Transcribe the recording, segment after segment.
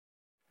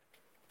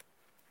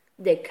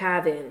The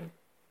cabin.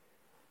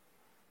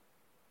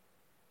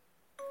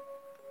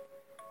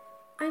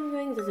 I'm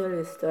going to tell you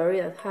a story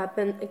that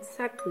happened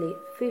exactly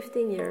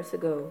 15 years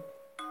ago.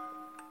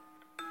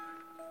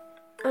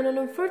 On an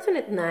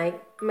unfortunate night,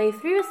 my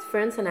three best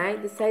friends and I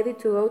decided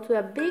to go to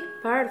a big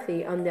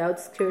party on the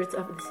outskirts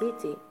of the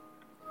city.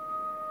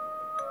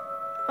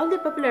 All the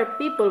popular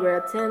people were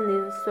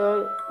attending,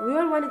 so we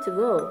all wanted to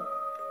go.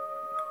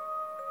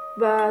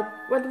 But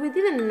what we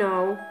didn't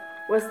know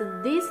was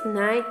that this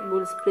night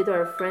would split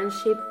our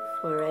friendship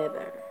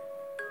forever.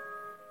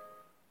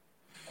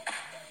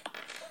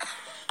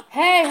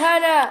 Hey,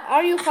 Hannah,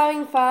 are you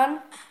having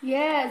fun?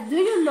 Yeah, do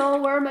you know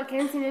where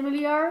Mackenzie and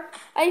Emily are?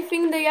 I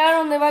think they are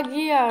on the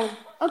backyard.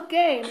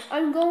 Okay,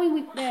 I'm going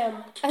with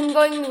them. I'm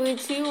going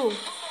with you.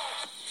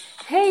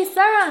 Hey,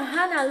 Sarah and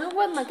Hannah, look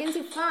what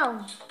Mackenzie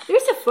found.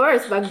 There's a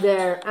forest back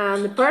there,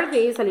 and the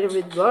party is a little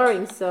bit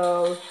boring,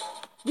 so...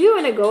 Do you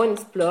want to go and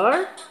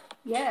explore?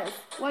 Yes,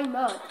 why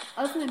not?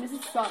 Also, the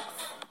music sucks.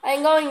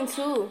 I'm going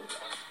too.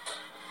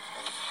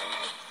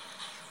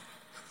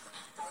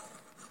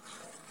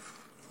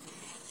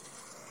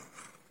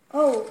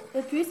 Oh,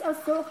 the trees are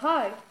so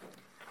high.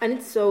 And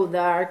it's so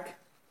dark.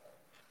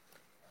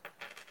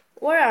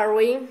 Where are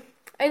we?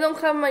 I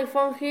don't have my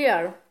phone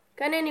here.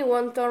 Can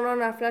anyone turn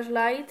on a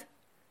flashlight?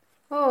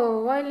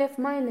 Oh, I left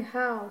mine in the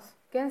house.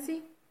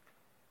 Kenzie?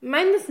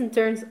 Mine doesn't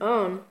turn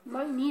on.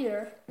 Mine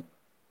neither.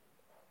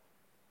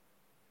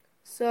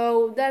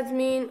 So that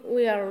means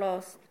we are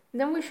lost.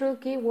 Then we should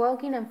keep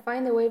walking and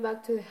find the way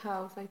back to the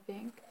house, I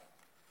think.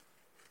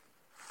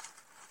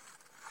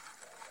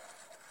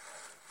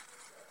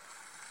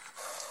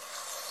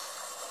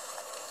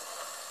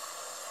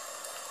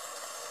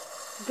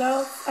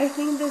 Girls, I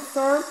think the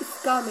storm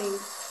is coming.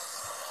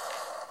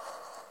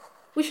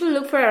 We should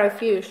look for a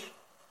refuge.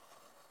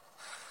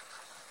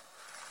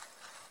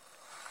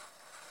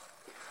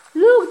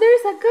 Look,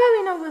 there's a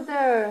cabin over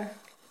there.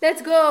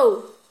 Let's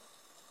go.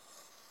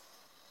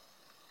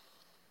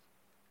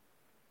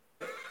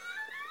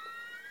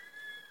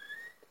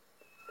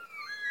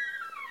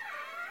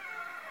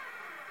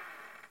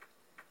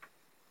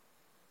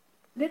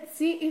 Let's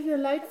see if the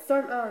lights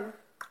turn on.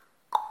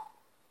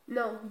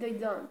 No, they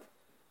don't.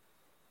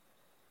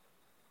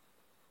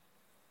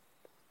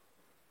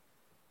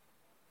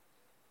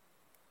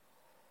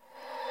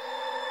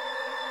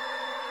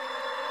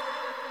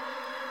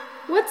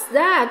 What's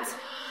that?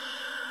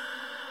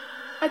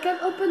 I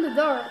can't open the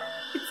door.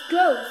 It's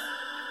closed.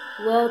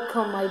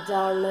 Welcome, my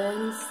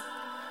darlings.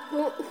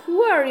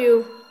 Who are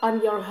you?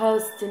 I'm your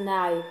host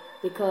tonight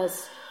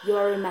because you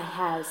are in my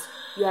house.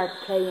 You are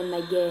playing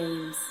my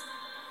games.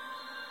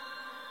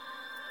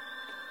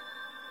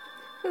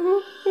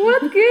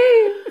 What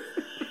game?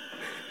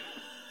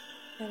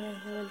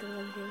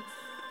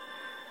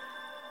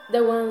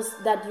 The ones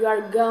that you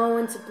are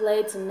going to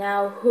play to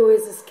now, who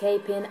is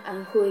escaping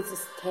and who is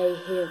stay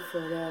here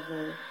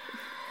forever.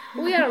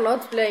 We are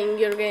not playing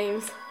your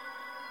games.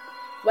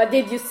 What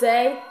did you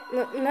say?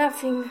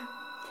 Nothing.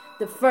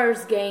 The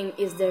first game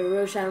is the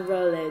Russian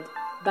roulette,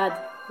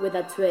 but with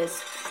a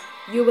twist.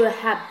 You will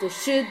have to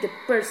shoot the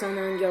person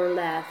on your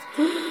left.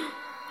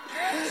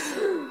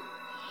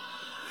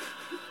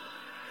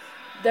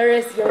 There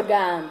is your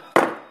gun.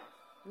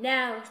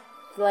 Now,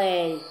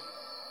 play.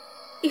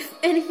 If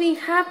anything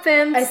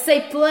happens... I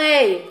say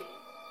play!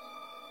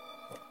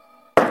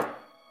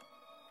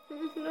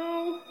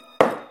 No.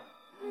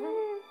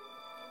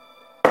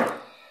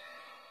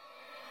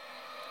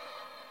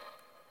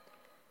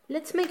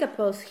 Let's make a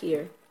pause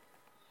here.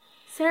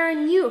 Sarah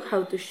knew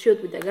how to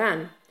shoot with a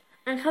gun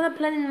and had a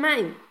plan in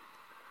mind.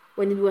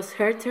 When it was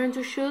her turn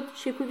to shoot,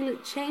 she quickly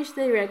changed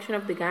the direction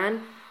of the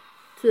gun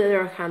to the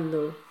door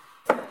handle.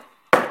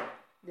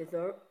 The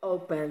door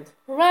opened.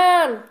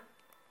 Run!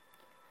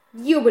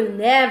 You will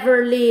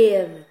never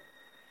leave!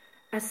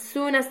 As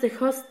soon as the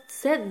host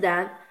said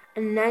that,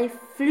 a knife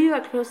flew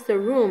across the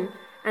room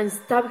and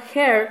stabbed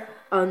her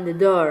on the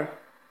door.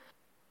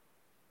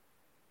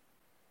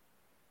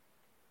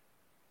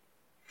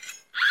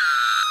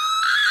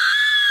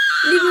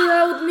 Leave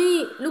without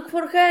me! Look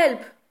for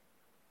help!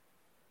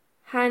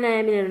 Hannah,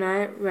 Emily and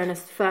I ran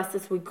as fast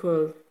as we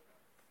could.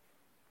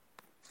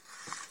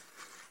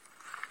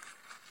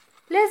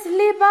 Let's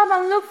leave up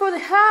and look for the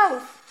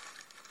house.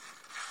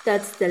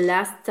 That's the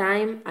last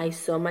time I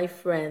saw my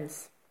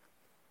friends.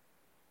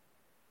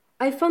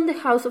 I found the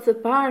house of the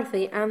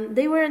party and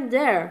they weren't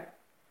there.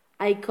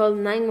 I called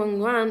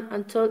 911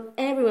 and told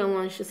everyone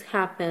what just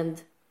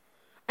happened.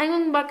 I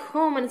went back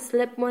home and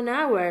slept 1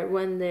 hour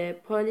when the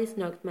police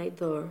knocked my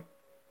door.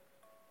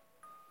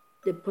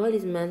 The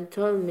policeman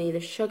told me the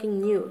shocking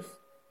news.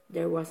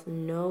 There was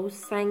no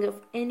sign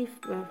of any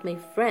of my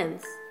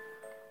friends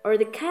or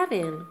the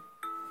cabin.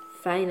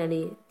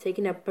 Finally,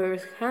 taking a pair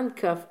of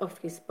handcuffs off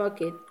his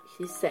pocket,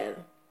 he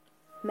said,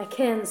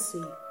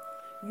 Mackenzie,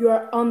 you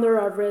are under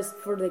arrest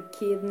for the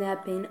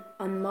kidnapping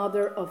and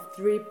murder of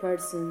 3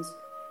 persons.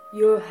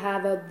 You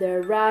have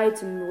the right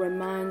to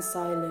remain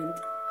silent.